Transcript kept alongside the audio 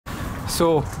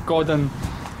So, Gordon,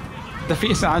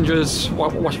 defeat St Andrews,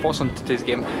 what's your thoughts on today's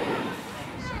game?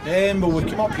 Well, we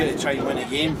came up here to try and win a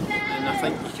game, and I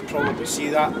think you can probably see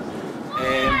that.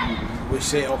 We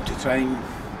set up to try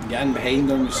and get in behind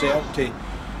them, we set up to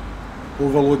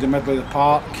overload the middle of the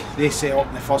park. They set up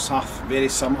in the first half very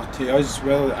similar to us.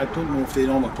 Well, I don't know if they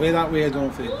normally play that way, I don't know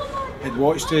if they had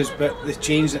watched us, but they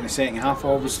changed it in the second half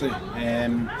obviously.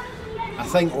 I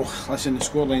think, listen, the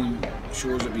scoreline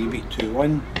shows that we beat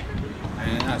 2-1,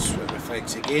 and that's what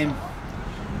reflects the game.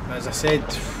 But as I said,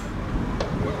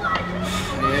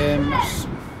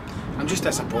 I'm just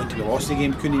disappointed we lost the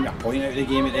game. Couldn't even get a point out of the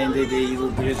game at the end of the day,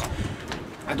 because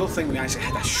I don't think we actually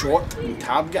had a shot on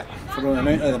target for the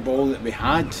amount of the ball that we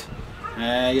had.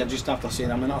 You're just after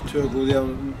saying a minute or two ago there,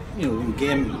 you know, when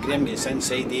Graham gets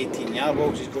inside the 18-yard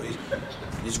box,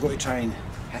 he's got to try and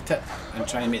hit it and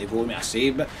try and make the goal, make a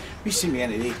save. But we seem to get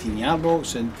into the 18-yard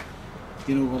box, and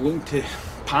you know, we're looking to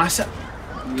pass it.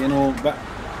 You know, but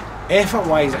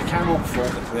effort-wise, I cannot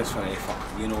fault the players for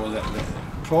effort. You know, that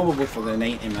probably for the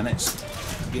 90 minutes,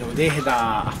 you know, they had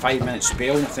a 5-minute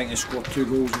spell, and I think they scored 2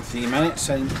 goals in 3 minutes,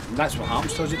 and that's what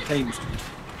happens to us at times.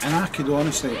 And I could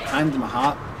honestly, hand on my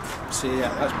heart, say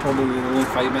that's probably the only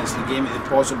 5 minutes of the game that they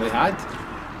possibly had.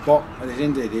 But at the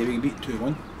end of the day, we beat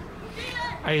 2-1.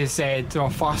 I said,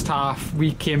 first half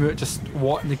we came out just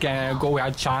wanting to get a goal, we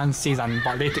had chances,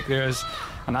 but they took theirs,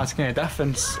 and that's kind of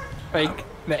difference. Like,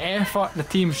 the effort the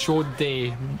team showed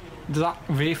today, does that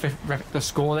really reflect the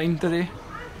scoreline today?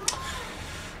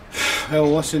 Well,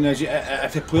 listen,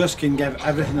 if the players can give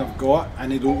everything they've got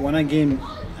and they don't win a game,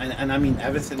 and I mean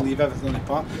everything, leave everything on the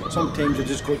park, sometimes you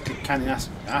just got to kind of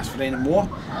ask for any more.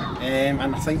 And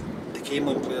I think the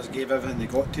Camelon players gave everything they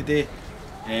got today,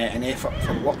 an effort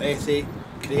for work ethic,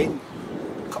 creating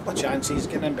a couple of chances,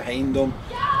 getting in behind them.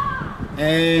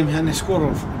 And the score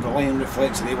of Reliant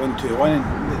reflects that they won 2-1,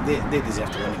 and they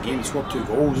deserve to win the game. They scored 2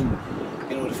 goals, and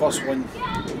you know, the first one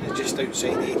is just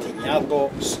outside the 18-yard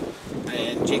box,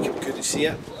 and Jacob couldn't see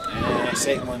it. The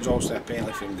second one's also a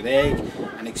penalty from Greg,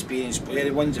 an experienced player.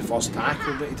 He wins the first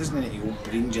tackle, but he doesn't need to go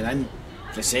bringing in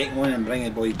for the second one and bring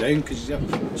the boy down, because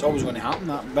it's always going to happen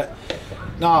that. But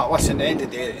no, listen, at the end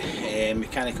of the day, we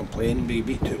can't complain. We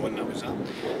beat 2-1, that was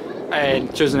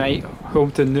that. Tuesday night,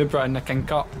 home to Newborough in the King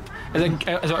Cup. Is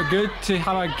it good to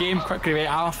have a game quickly right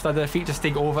after the defeat, just to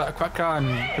go over it quicker and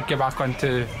get back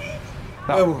onto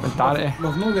that mentality?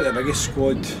 We've not got the biggest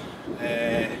squad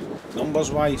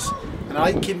numbers wise, and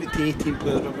I like keeping it to 18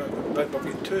 players, but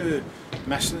we've got 2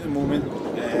 missing at the moment.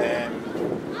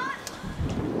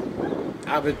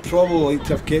 I would probably like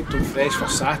to have kept them fresh for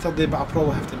Saturday, but I'll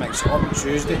probably have to mix it up on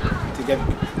Tuesday to give,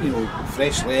 you know,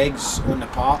 fresh legs on the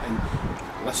park. And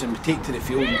listen, we take to the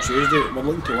field on Tuesday, we're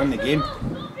looking to win the game.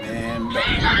 But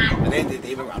at the end of the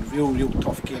day, we've got a real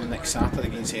tough game next Saturday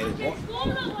against Eric.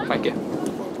 Thank you.